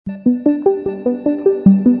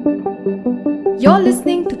You're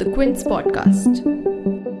listening to the Quince podcast.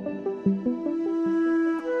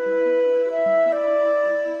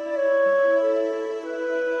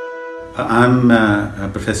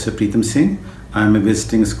 I'm Professor Preetham Singh. I'm a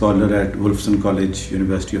visiting scholar at Wolfson College,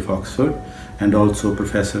 University of Oxford, and also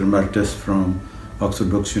Professor Emeritus from Oxford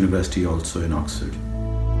Brookes University, also in Oxford.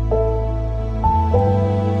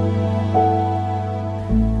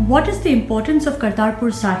 What is the importance of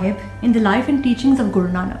Kartarpur Sahib in the life and teachings of Guru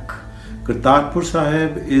Nanak? Kartarpur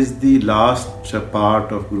Sahib is the last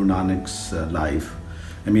part of Guru Nanak's life.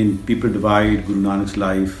 I mean, people divide Guru Nanak's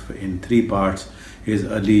life in three parts: his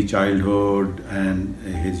early childhood and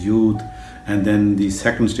his youth, and then the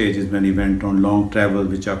second stage is when he went on long travel,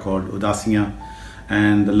 which are called Udasiyan,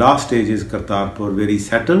 and the last stage is Kartarpur, where he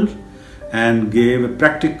settled and gave a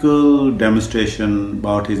practical demonstration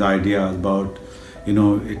about his ideas, about, you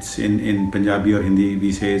know, it's in Punjabi or Hindi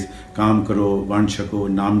we says kaam karo, van shako,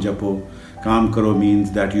 naam japo. Kaam karo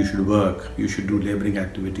means that you should work, you should do laboring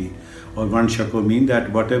activity, or van shako means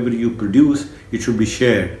that whatever you produce, it should be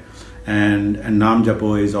shared. And Naam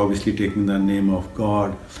Japo is obviously taking the name of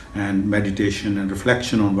God, and meditation and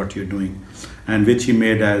reflection on what you're doing, and which he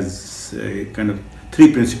made as a kind of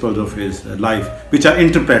three principles of his life, which are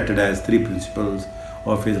interpreted as three principles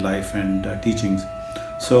of his life and teachings.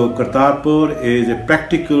 So Kartarpur is a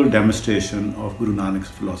practical demonstration of Guru Nanak's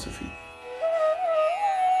philosophy.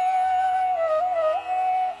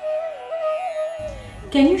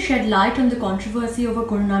 Can you shed light on the controversy over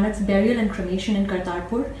Guru Nanak's burial and cremation in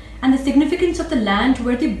Kartarpur and the significance of the land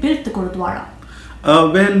where they built the Gurudwara?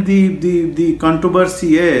 Well, the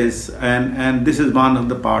controversy is, and this is one of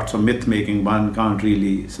the parts of myth making, one can't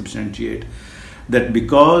really substantiate, that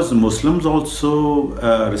because Muslims also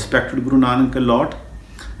respected Guru Nanak a lot,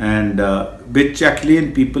 and which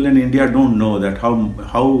actually people in India don't know that how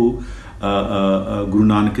Guru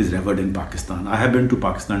Nanak is revered in Pakistan. I have been to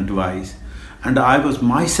Pakistan twice, and I was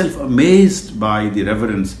myself amazed by the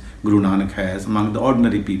reverence Guru Nanak has among the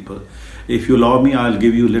ordinary people. If you allow me, I'll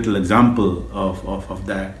give you a little example of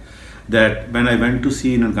that. That when I went to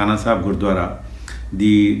see Nankana Sahib Gurdwara,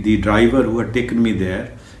 the driver who had taken me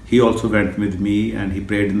there, he also went with me and he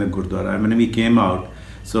prayed in the Gurdwara. And when we came out,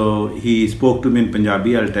 so he spoke to me in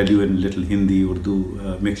Punjabi. I'll tell you in little Hindi,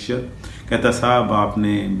 Urdu mixture. कहता साहब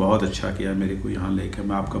आपने बहुत अच्छा किया मेरे को यहाँ लेकर,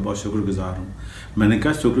 मैं आपका बहुत शुक्रगुजार हूँ. मैंने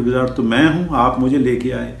कहा शुक्रगुजार तो मैं हूँ, आप मुझे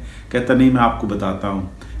लेके आए. कहता नहीं, मैं आपको बताता हूँ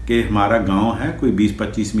कि हमारा गांव है कोई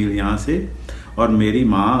 20-25 मील यहाँ से, और मेरी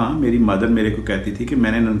माँ, मेरी मदर मेरे को कहती थी कि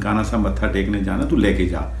मैंने ननकाना सा मत्था टेकने जाना, तू लेके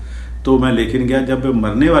जा. तो मैं लेके गया. जब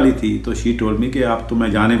मरने वाली थी तो शी टोल्ड मी कि आप तो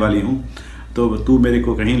मैं जाने वाली हूँ, तो तू मेरे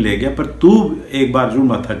को कहीं ले गया, पर तू एक बार जरूर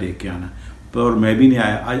मत्था टेक के आना. और मैं भी नहीं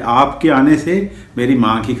आया. आज आपके आने से मेरी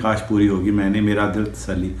माँ की ख्वाहिश पूरी होगी, मैंने मेरा दिल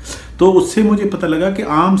तसल्ली. तो उससे मुझे पता लगा कि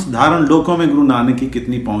आम साधारण लोगों में गुरु नानक की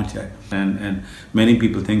कितनी पहुँच है. And many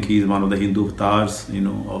people think he is one of the Hindu avatars, you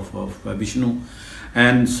know, of Vishnu.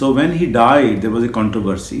 And so when he died, there was a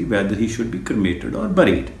controversy whether he should be cremated or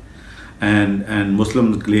buried. And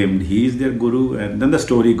Muslims claimed he is their guru. And then the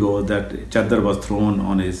story goes that chadar was thrown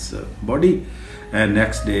on his body, and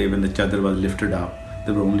next day when the chadar was lifted up,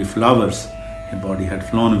 there were only flowers. His body had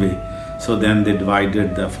flown away. So then they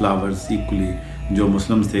divided the flowers equally. जो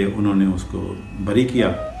Muslims थे उन्होंने उसको बरी किया,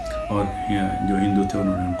 और जो हिंदू थे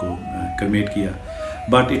उन्होंने उनको cremate किया.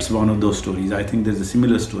 But it's one of those stories. I think there's a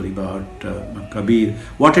similar story about Kabir.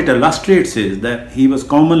 What it illustrates is that he was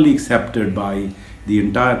commonly accepted by the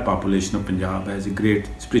entire population of Punjab as a great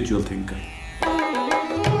spiritual thinker.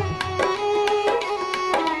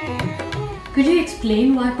 Could you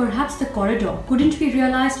explain why perhaps the corridor couldn't be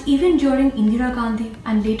realized even during Indira Gandhi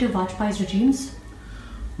and later Vajpayee's regimes?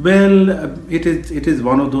 Well, it is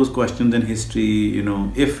one of those questions in history, you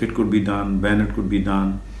know, if it could be done, when it could be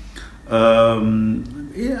done. I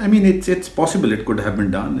mean, it's possible it could have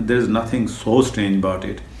been done. There is nothing so strange about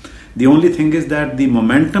it. The only thing is that the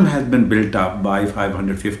momentum has been built up by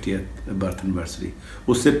 550th birth anniversary.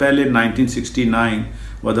 Usse pehle 1969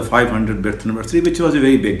 was the 500th birth anniversary, which was a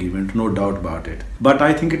very big event, no doubt about it. But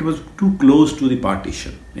I think it was too close to the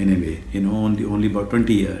partition in a way, you know, only about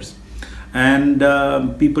 20 years. And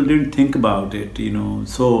people didn't think about it, you know,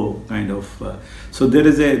 so kind of, so there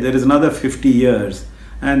is another 50 years,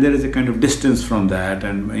 and there is a kind of distance from that,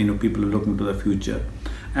 and, you know, people are looking to the future.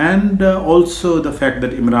 And also the fact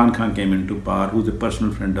that Imran Khan came into power, who's a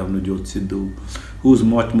personal friend of Navjot Sidhu, who's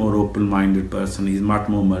much more open-minded person, he's much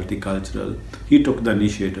more multicultural. He took the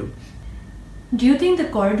initiative. Do you think the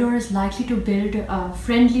corridor is likely to build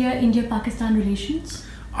friendlier India-Pakistan relations?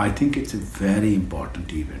 I think it's a very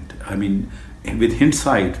important event. I mean, with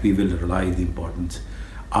hindsight, we will realize the importance.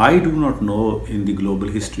 I do not know in the global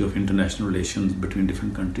history of international relations between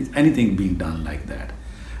different countries anything being done like that.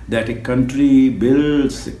 That a country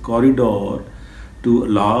builds a corridor to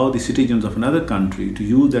allow the citizens of another country to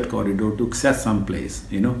use that corridor to access some place.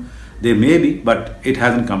 There may be, but it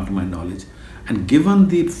hasn't come to my knowledge. And given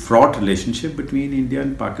the fraught relationship between India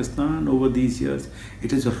and Pakistan over these years,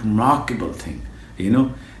 it is a remarkable thing.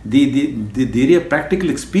 The practical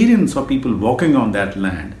experience of people walking on that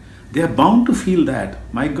land, they are bound to feel that,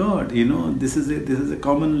 my God, this is a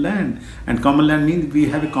common land, and common land means we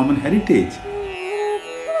have a common heritage.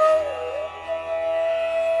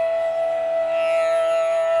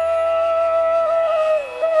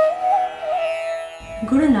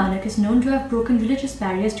 Guru Nanak is known to have broken religious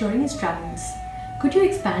barriers during his travels. Could you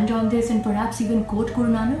expand on this and perhaps even quote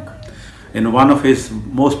Guru Nanak? One of his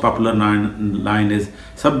most popular line is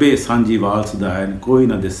Sabbe Sanji Valsudhayan Koi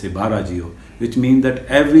na disse Bhara Jiyo, which means that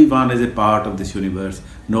everyone is a part of this universe.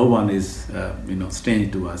 No one is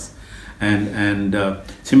strange to us. And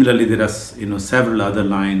similarly, there are several other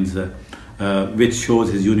lines which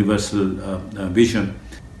shows his universal vision.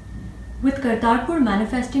 With Kartarpur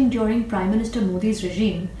manifesting during Prime Minister Modi's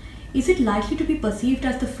regime, is it likely to be perceived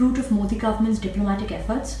as the fruit of Modi government's diplomatic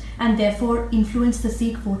efforts and therefore influence the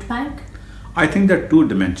Sikh vote bank? I think there are two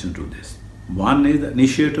dimensions to this. One is the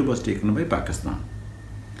initiative was taken by Pakistan.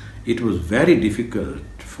 It was very difficult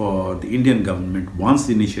for the Indian government, once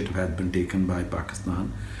the initiative had been taken by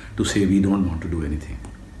Pakistan, to say we don't want to do anything.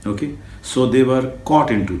 Okay, so they were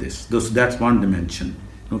caught into this. That's one dimension.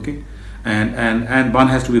 Okay. And one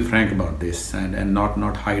has to be frank about this and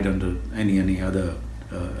not hide under any other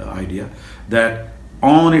idea that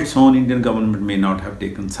on its own Indian government may not have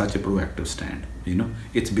taken such a proactive stand.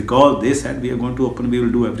 It's because they said we are going to open, we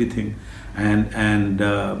will do everything, and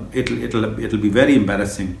it'll be very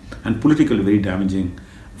embarrassing and politically very damaging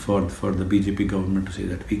for the BJP government to say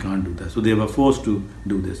that we can't do that. So they were forced to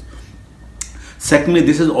do this. Secondly,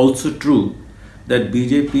 this is also true that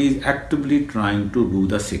BJP is actively trying to woo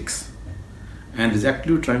the Sikhs. And is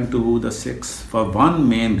actually trying to woo the Sikhs for one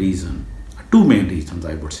main reason, two main reasons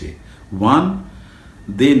I would say. One,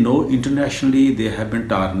 they know internationally they have been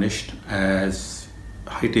tarnished as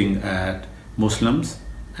hitting at Muslims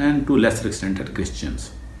and to a lesser extent at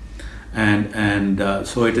Christians. And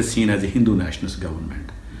so it is seen as a Hindu nationalist government.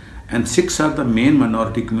 And Sikhs are the main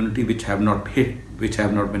minority community which have not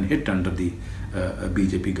been hit under the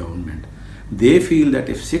BJP government. They feel that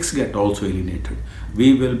if Sikhs get also alienated,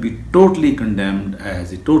 we will be totally condemned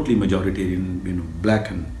as a totally majoritarian,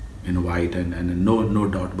 black and white, and no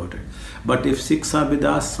doubt about it. But if Sikhs are with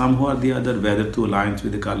us somehow or the other, whether through alliance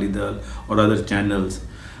with the Akali Dal or other channels,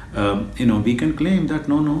 we can claim that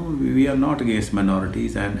no, we are not against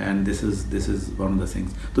minorities, and this is one of the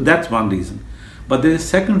things. So that's one reason. But there is a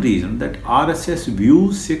second reason that RSS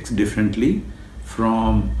views Sikhs differently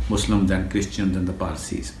from Muslims and Christians and the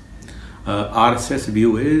Parsis. RSS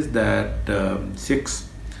view is that Sikhs,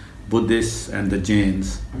 Buddhists and the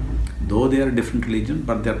Jains, though they are a different religion,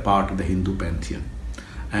 but they are part of the Hindu pantheon,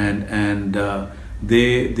 and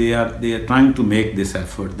they are trying to make this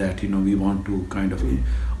effort that we want to kind of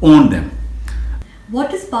own them.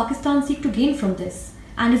 What does Pakistan seek to gain from this?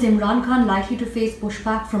 And is Imran Khan likely to face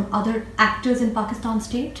pushback from other actors in Pakistan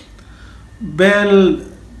state? Well,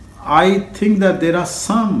 I think that there are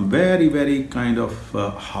some very, very kind of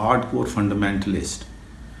hardcore fundamentalists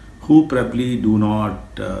who probably do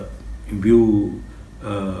not view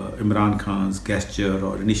Imran Khan's gesture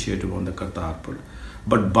or initiative on the Kartarpur.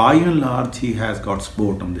 But by and large, he has got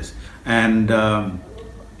support on this. And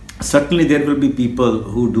certainly there will be people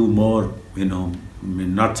who do more,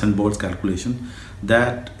 nuts and bolts calculation,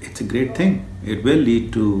 that it's a great thing. It will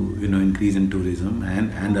lead to, increase in tourism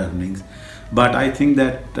and earnings. But I think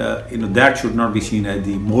that that should not be seen as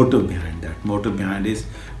the motive behind that. Motive behind is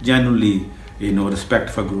genuinely respect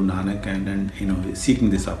for Guru Nanak and seeking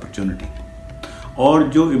this opportunity. और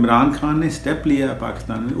जो इमरान खान ने step लिया है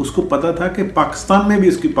पाकिस्तान में, उसको पता था कि पाकिस्तान में भी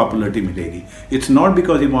उसकी पॉपुलैरिटी मिलेगी. It's not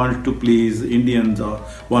because he wanted to please Indians or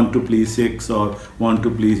want to please Sikhs or want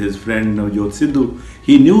to please his friend Navjot Sidhu.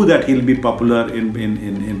 He knew that he'll be popular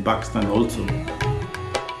in Pakistan also.